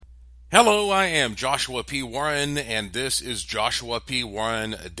Hello, I am Joshua P. Warren, and this is Joshua P.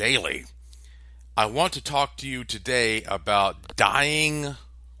 Warren Daily. I want to talk to you today about dying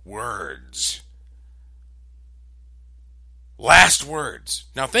words. Last words.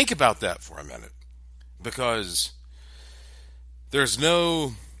 Now, think about that for a minute, because there's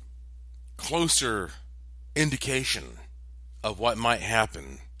no closer indication of what might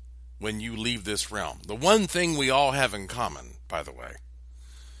happen when you leave this realm. The one thing we all have in common, by the way,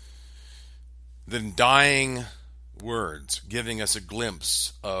 than dying words, giving us a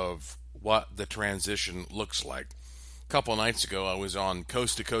glimpse of what the transition looks like. A couple of nights ago, I was on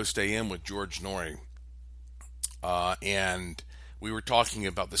Coast to Coast AM with George Noory, and we were talking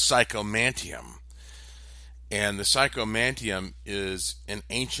about the psychomantium. And the psychomantium is an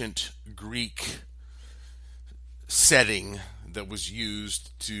ancient Greek setting that was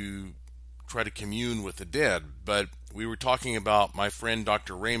used to try to commune with the dead. But we were talking about my friend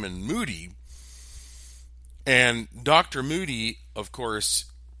Dr. Raymond Moody. And Dr. Moody, of course,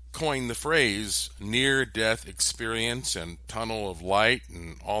 coined the phrase near-death experience and tunnel of light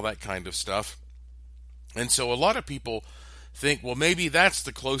and all that kind of stuff. And so a lot of people think, well, maybe that's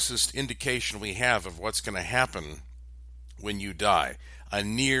the closest indication we have of what's going to happen when you die, a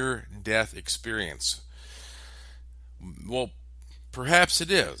near-death experience. Well, perhaps it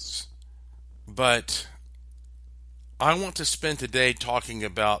is, but I want to spend today talking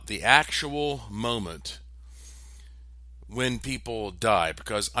about the actual moment when people die,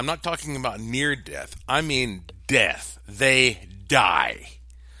 because I'm not talking about near death. I mean death. They die.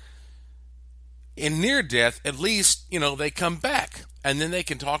 In near death, at least, they come back. And then they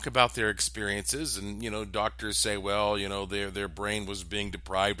can talk about their experiences. And, doctors say, well, their brain was being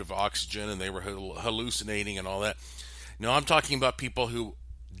deprived of oxygen and they were hallucinating and all that. No, I'm talking about people who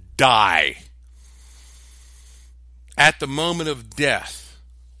die. At the moment of death,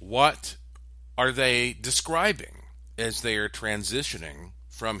 what are they describing as they are transitioning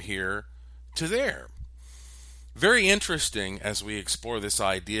from here to there? Very interesting as we explore this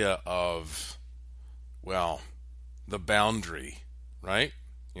idea of, well, the boundary, right?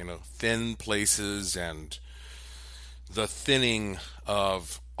 Thin places and the thinning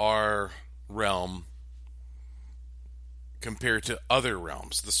of our realm compared to other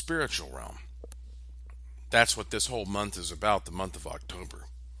realms, the spiritual realm. That's what this whole month is about, the month of October.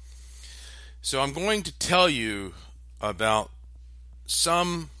 So I'm going to tell you about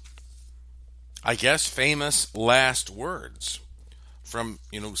some, I guess, famous last words from,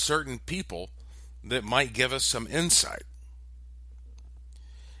 certain people that might give us some insight.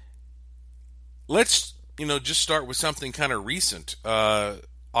 Let's, just start with something kind of recent.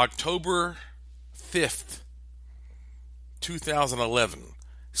 October 5th, 2011,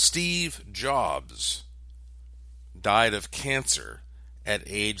 Steve Jobs died of cancer at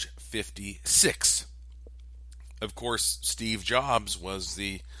age 56. Of course, Steve Jobs was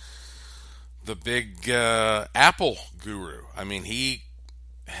the big Apple guru. I mean, he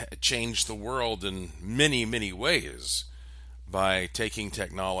changed the world in many, many ways by taking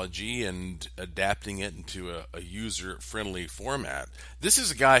technology and adapting it into a user-friendly format. This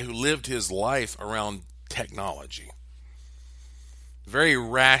is a guy who lived his life around technology. Very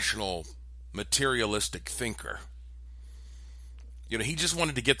rational, materialistic thinker. He just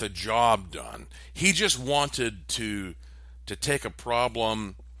wanted to get the job done. He just wanted to take a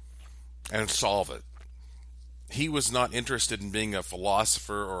problem and solve it. He was not interested in being a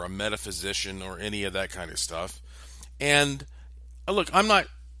philosopher or a metaphysician or any of that kind of stuff. And look, I'm not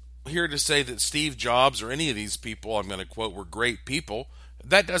here to say that Steve Jobs or any of these people I'm going to quote were great people.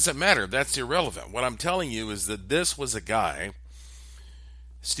 That doesn't matter. That's irrelevant. What I'm telling you is that this was a guy,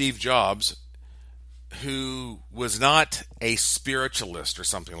 Steve Jobs, who was not a spiritualist or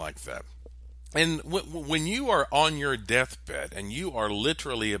something like that. And when you are on your deathbed and you are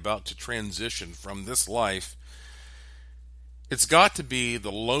literally about to transition from this life, it's got to be the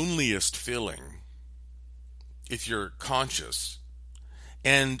loneliest feeling if you're conscious.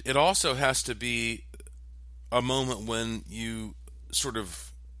 And it also has to be a moment when you sort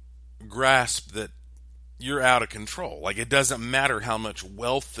of grasp that you're out of control. Like, it doesn't matter how much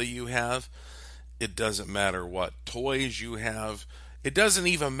wealth that you have. It doesn't matter what toys you have. It doesn't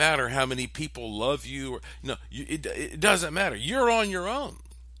even matter how many people love you. It doesn't matter. You're on your own.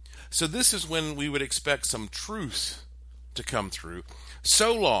 So this is when we would expect some truth to come through,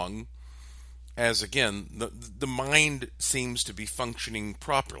 so long as, again, the mind seems to be functioning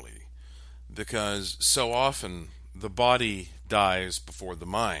properly, because so often the body dies before the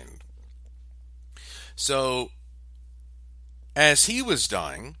mind. So as he was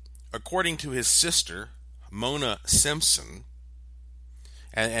dying, according to his sister, Mona Simpson,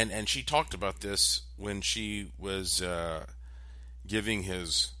 And she talked about this when she was giving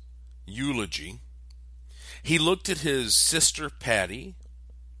his eulogy. He looked at his sister Patty,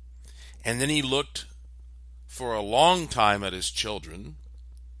 and then he looked for a long time at his children,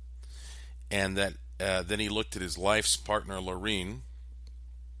 and then he looked at his life's partner Lorene,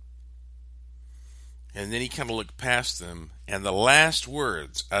 and then he kind of looked past them, and the last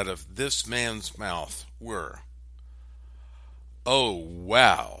words out of this man's mouth were, "Oh,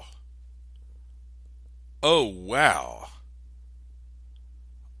 wow. Oh, wow.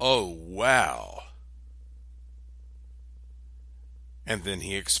 Oh, wow." And then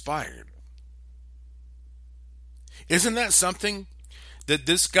he expired. Isn't that something? That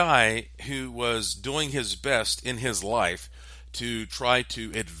this guy who was doing his best in his life to try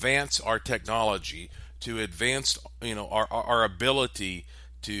to advance our technology, to advance, our ability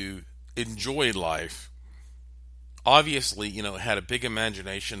to enjoy life, obviously, had a big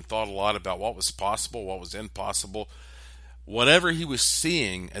imagination, thought a lot about what was possible, what was impossible. Whatever he was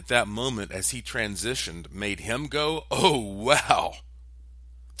seeing at that moment as he transitioned made him go, "Oh, wow."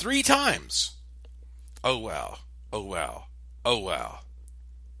 3 times. Oh, wow. Oh, wow. Oh, wow.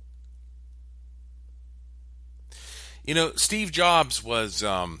 Steve Jobs was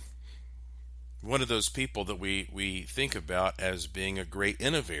one of those people that we think about as being a great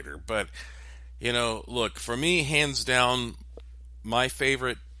innovator. But, look, for me, hands down, my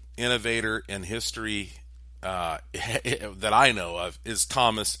favorite innovator in history that I know of is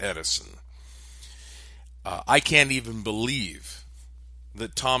Thomas Edison. I can't even believe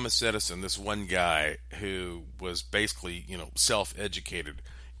that Thomas Edison, this one guy who was basically, self-educated,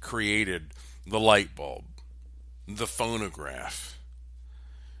 created the light bulb, the phonograph,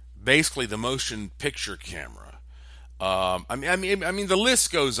 basically the motion picture camera. The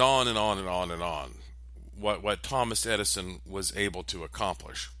list goes on and on and on and on. What Thomas Edison was able to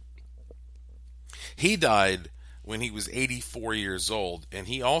accomplish. He died when he was 84 years old, and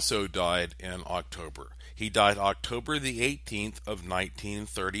he also died in October. He died October the 18th of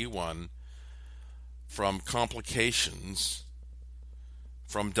 1931 from complications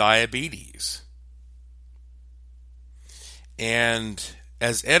from diabetes. And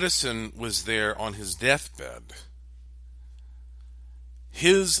as Edison was there on his deathbed,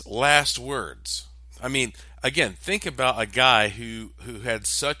 his last words, again, think about a guy who had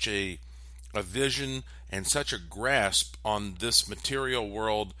such a vision and such a grasp on this material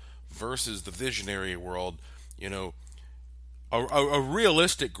world versus the visionary world, a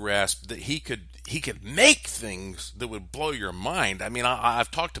realistic grasp that he could make things that would blow your mind.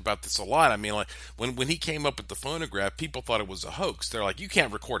 I've talked about this a lot. Like when he came up with the phonograph, people thought it was a hoax. They're like, you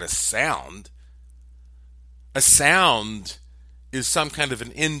can't record a sound. A sound is some kind of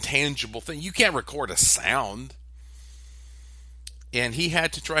an intangible thing. You can't record a sound. And he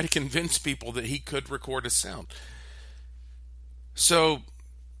had to try to convince people that he could record a sound. So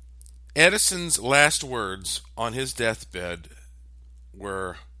Edison's last words on his deathbed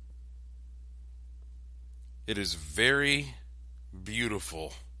were, "It is very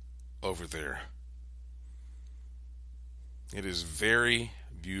beautiful over there. It is very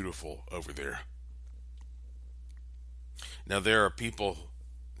beautiful over there." Now, there are people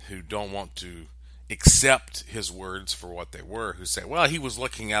who don't want to accept his words for what they were, who say, well, he was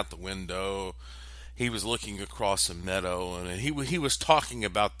looking out the window, he was looking across a meadow, and he was talking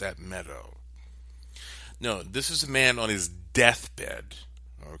about that meadow. No, this is a man on his deathbed,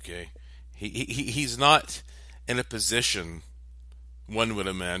 okay? He's not in a position, one would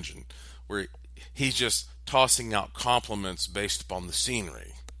imagine, where he's just tossing out compliments based upon the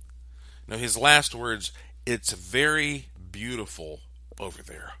scenery. Now, his last words, "It's very beautiful over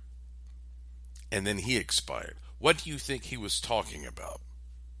there." And then he expired. What do you think he was talking about?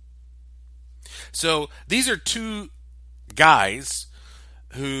 So these are 2 guys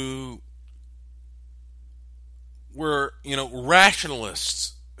who were,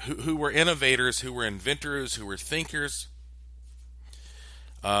 rationalists, who were innovators, who were inventors, who were thinkers.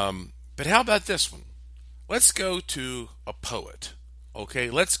 But how about this one? Let's go to a poet. Okay,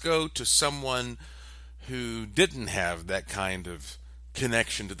 let's go to someone who didn't have that kind of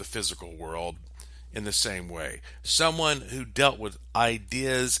connection to the physical world in the same way. Someone who dealt with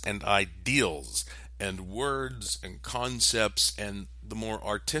ideas and ideals and words and concepts and the more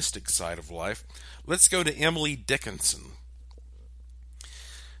artistic side of life. Let's go to Emily Dickinson.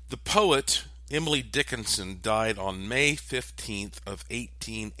 The poet Emily Dickinson died on May 15th of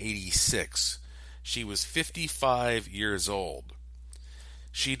 1886. She was 55 years old.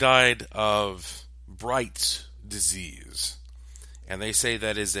 She died of Bright's disease. And they say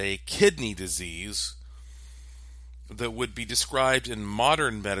that is a kidney disease that would be described in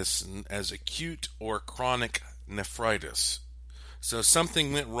modern medicine as acute or chronic nephritis. So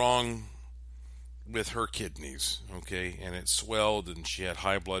something went wrong with her kidneys, okay, and it swelled and she had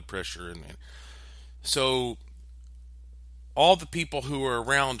high blood pressure. And so all the people who were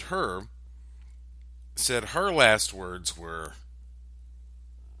around her said her last words were,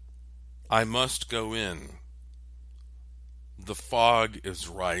 "I must go in. The fog is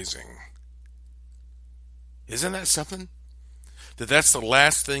rising." Isn't that something? That's the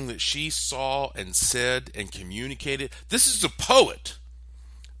last thing that she saw and said and communicated. This is a poet.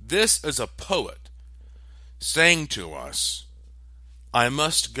 This is a poet saying to us, "I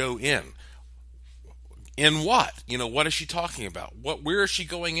must go in." In what? What is she talking about? Where is she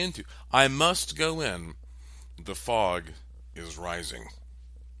going into? "I must go in. The fog is rising."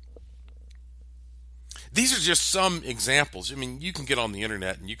 These are just some examples. You can get on the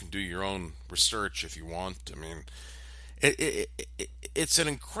internet and you can do your own research if you want. It's an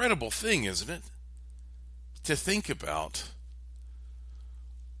incredible thing, isn't it? To think about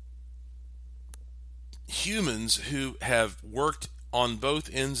humans who have worked on both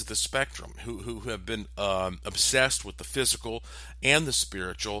ends of the spectrum, who have been obsessed with the physical and the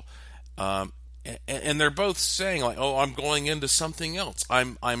spiritual, and they're both saying like, "Oh, I'm going into something else.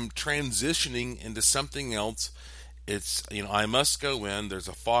 I'm transitioning into something else. It's I must go in. There's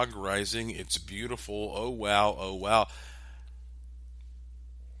a fog rising. It's beautiful. Oh wow, oh wow."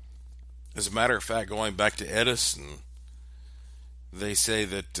 As a matter of fact, going back to Edison, they say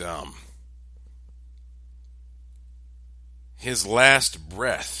that his last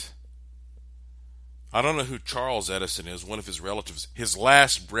breath, I don't know who Charles Edison is, one of his relatives. His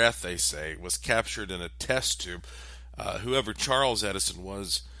last breath, they say, was captured in a test tube. Whoever Charles Edison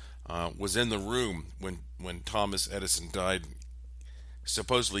was in the room when Thomas Edison died.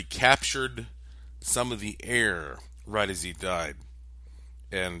 Supposedly captured some of the air right as he died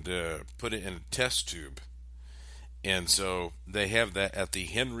and put it in a test tube. And so they have that at the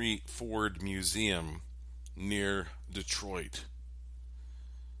Henry Ford Museum near Detroit.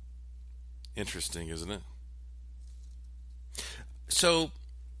 Interesting, isn't it? So,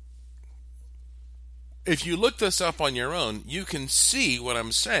 if you look this up on your own, you can see what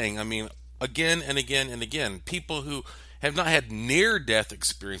I'm saying. Again and again and again, people who have not had near-death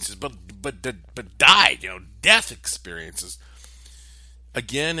experiences, but died, death experiences,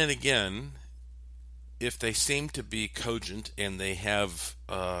 again and again, if they seem to be cogent and they have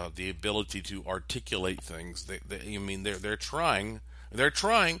the ability to articulate things, they're trying. They're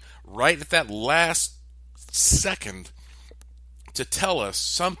trying right at that last second to tell us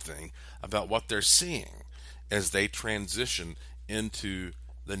something about what they're seeing as they transition into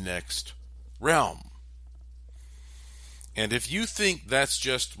the next realm. And if you think that's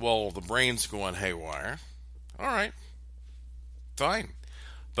just, well, the brain's going haywire, all right, fine.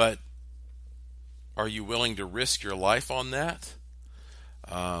 But are you willing to risk your life on that?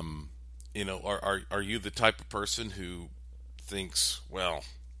 Are you the type of person who thinks, well,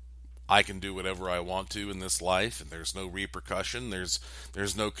 I can do whatever I want to in this life and there's no repercussion,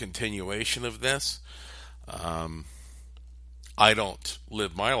 there's no continuation of this? I don't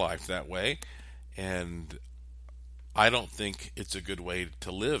live my life that way, and I don't think it's a good way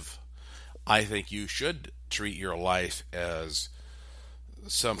to live. I think you should treat your life as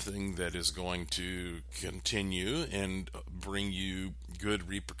something that is going to continue and bring you good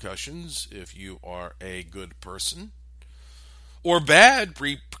repercussions if you are a good person, or bad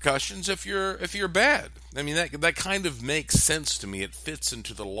repercussions if you're bad. That kind of makes sense to me. It fits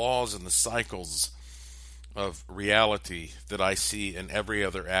into the laws and the cycles of reality that I see in every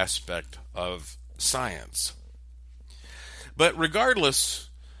other aspect of science. But regardless,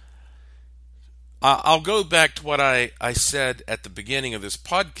 I'll go back to what I said at the beginning of this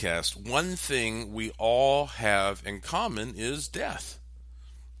podcast. One thing we all have in common is death.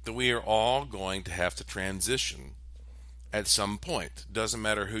 That we are all going to have to transition at some point. Doesn't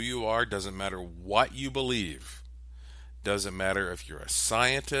matter who you are, doesn't matter what you believe. Doesn't matter if you're a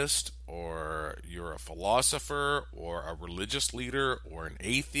scientist or you're a philosopher or a religious leader or an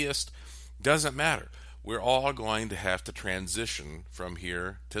atheist. Doesn't matter. We're all going to have to transition from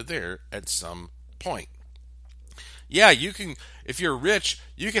here to there at some point. Yeah, you can, if you're rich,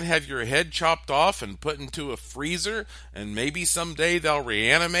 you can have your head chopped off and put into a freezer, and maybe someday they'll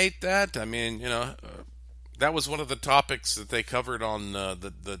reanimate that. That was one of the topics that they covered on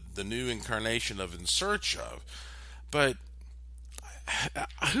the new incarnation of In Search of. But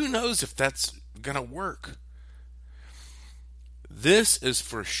who knows if that's going to work? This is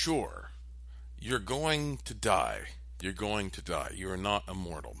for sure. You're going to die. You're going to die. You are not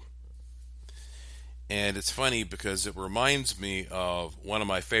immortal. And it's funny because it reminds me of one of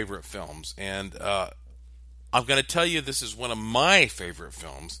my favorite films. And I'm going to tell you this is one of my favorite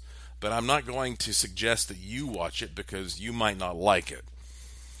films, but I'm not going to suggest that you watch it because you might not like it.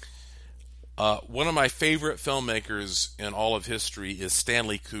 One of my favorite filmmakers in all of history is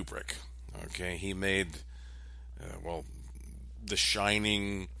Stanley Kubrick. Okay, he made, The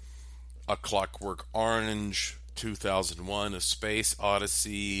Shining, A Clockwork Orange, 2001, A Space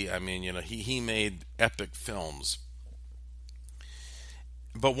Odyssey. I mean, he made epic films.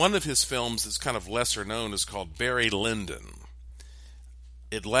 But one of his films that's kind of lesser known is called Barry Lyndon.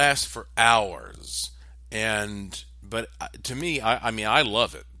 It lasts for hours, but to me, I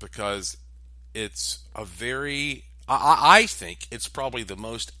love it because it's a I think it's probably the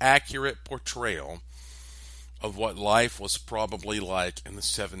most accurate portrayal of what life was probably like in the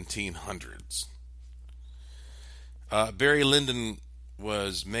 1700s. Barry Lyndon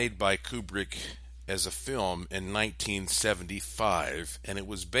was made by Kubrick as a film in 1975, and it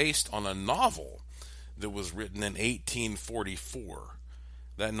was based on a novel that was written in 1844.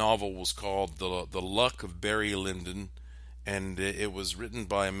 That novel was called The Luck of Barry Lyndon, and it was written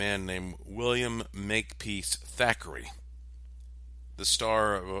by a man named William Makepeace Thackeray. The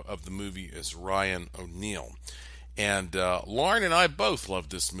star of the movie is Ryan O'Neal. And Lauren and I both love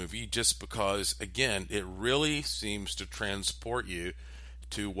this movie just because, again, it really seems to transport you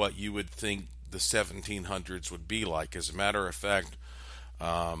to what you would think the 1700s would be like. As a matter of fact,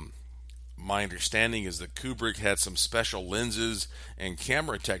 my understanding is that Kubrick had some special lenses and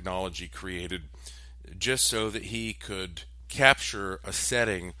camera technology created just so that he could capture a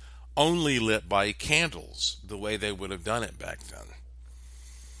setting only lit by candles, the way they would have done it back then.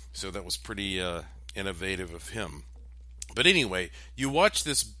 So that was pretty innovative of him. But anyway, you watch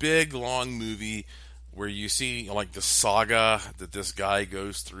this big, long movie where you see like the saga that this guy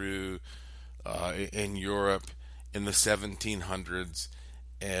goes through in Europe in the 1700s,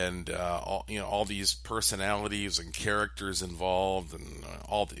 and all these personalities and characters involved, and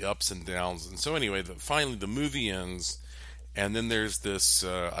all the ups and downs. And so anyway, finally the movie ends, and then there's this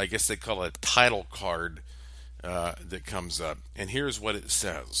I guess they call it a title card that comes up, and here's what it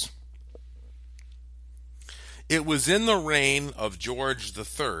says. It was in the reign of George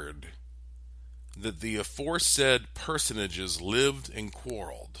III that the aforesaid personages lived and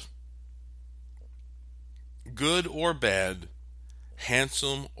quarreled. Good or bad,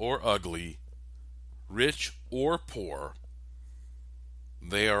 handsome or ugly, rich or poor,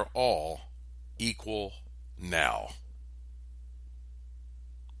 they are all equal now.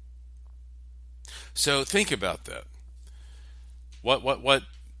 So think about that. What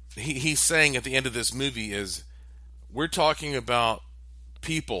he's saying at the end of this movie is, we're talking about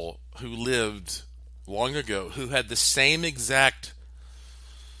people who lived long ago who had the same exact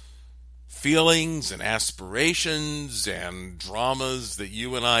feelings and aspirations and dramas that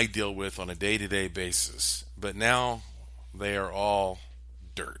you and I deal with on a day-to-day basis. But now they are all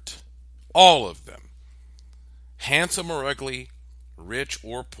dirt. All of them. Handsome or ugly, rich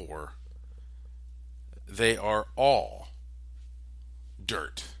or poor, they are all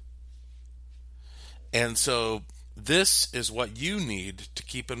dirt. And so this is what you need to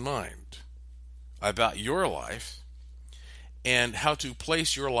keep in mind about your life and how to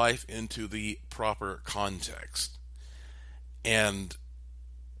place your life into the proper context. And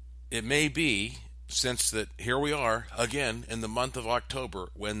it may be, since that here we are again in the month of October,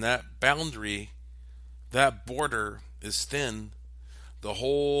 when that boundary, that border is thin, the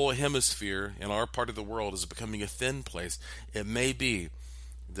whole hemisphere in our part of the world is becoming a thin place. It may be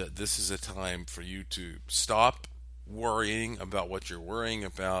that this is a time for you to stop worrying about what you're worrying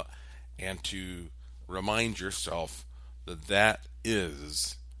about and to remind yourself that that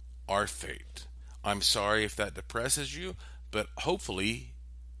is our fate. I'm sorry if that depresses you, but hopefully,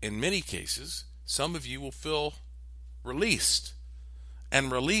 in many cases, some of you will feel released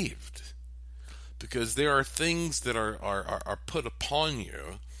and relieved, because there are things that are put upon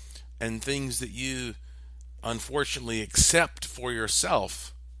you and things that you unfortunately accept for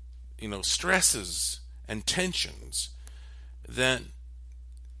yourself, stresses and tensions that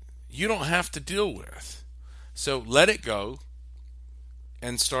you don't have to deal with. So let it go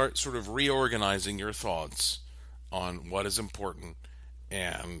and start sort of reorganizing your thoughts on what is important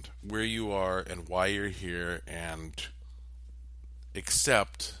and where you are and why you're here, and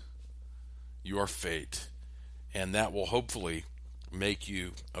accept your fate. And that will hopefully make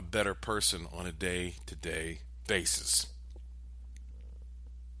you a better person on a day-to-day basis.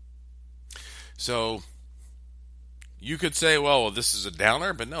 So you could say, well, this is a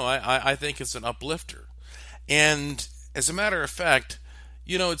downer, but no, I think it's an uplifter. And as a matter of fact,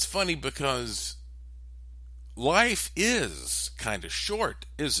 it's funny because life is kind of short,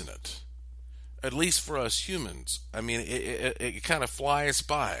 isn't it? At least for us humans. I mean, it kind of flies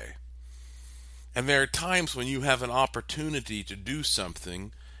by. And there are times when you have an opportunity to do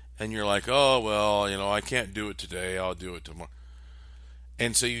something and you're like, oh, well, I can't do it today. I'll do it tomorrow.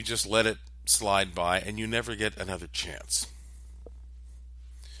 And so you just let it slide by and you never get another chance.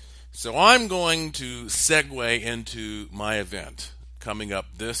 So I'm going to segue into my event coming up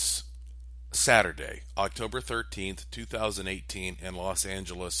this Saturday, October 13th, 2018, in Los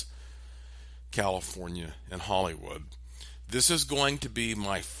Angeles, California, and Hollywood. This is going to be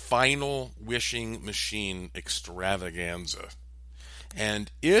my final Wishing Machine extravaganza. And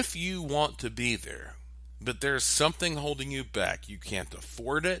if you want to be there, but there's something holding you back, you can't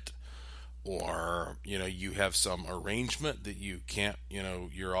afford it, or you have some arrangement that you can't,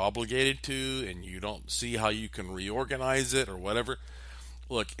 you're obligated to, and you don't see how you can reorganize it or whatever.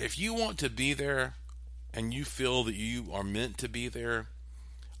 Look, if you want to be there and you feel that you are meant to be there,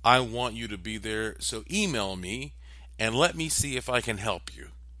 I want you to be there. So email me and let me see if I can help you.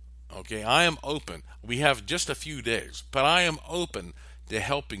 Okay, I am open. We have just a few days, but I am open to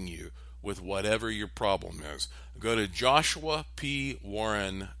helping you with whatever your problem is. Go to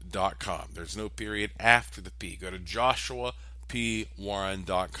joshuapwarren.com. There's no period after the P. Go to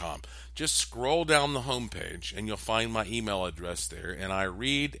joshuapwarren.com. Just scroll down the homepage and you'll find my email address there. And I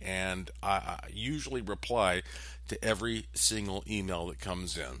read and I usually reply to every single email that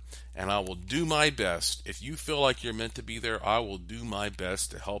comes in. And I will do my best. If you feel like you're meant to be there, I will do my best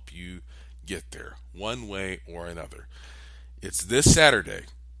to help you get there one way or another. It's this Saturday,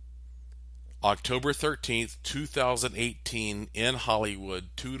 October 13th, 2018, in Hollywood,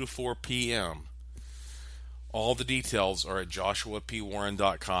 2 to 4 p.m. All the details are at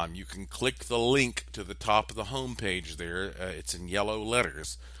joshuapwarren.com. You can click the link to the top of the homepage there. It's in yellow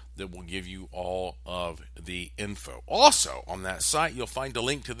letters that will give you all of the info. Also, on that site, you'll find a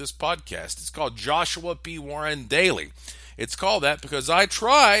link to this podcast. It's called Joshua P. Warren Daily. It's called that because I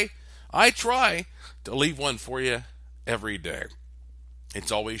try to leave one for you every day.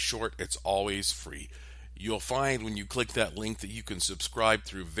 It's always short. It's always free. You'll find when you click that link that you can subscribe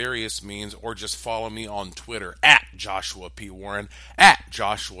through various means or just follow me on Twitter at Joshua P. Warren,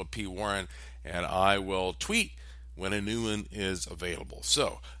 and I will tweet when a new one is available.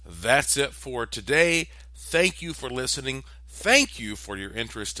 So that's it for today. Thank you for listening. Thank you for your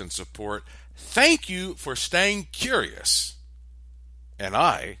interest and support. Thank you for staying curious. And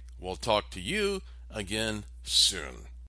I will talk to you again soon.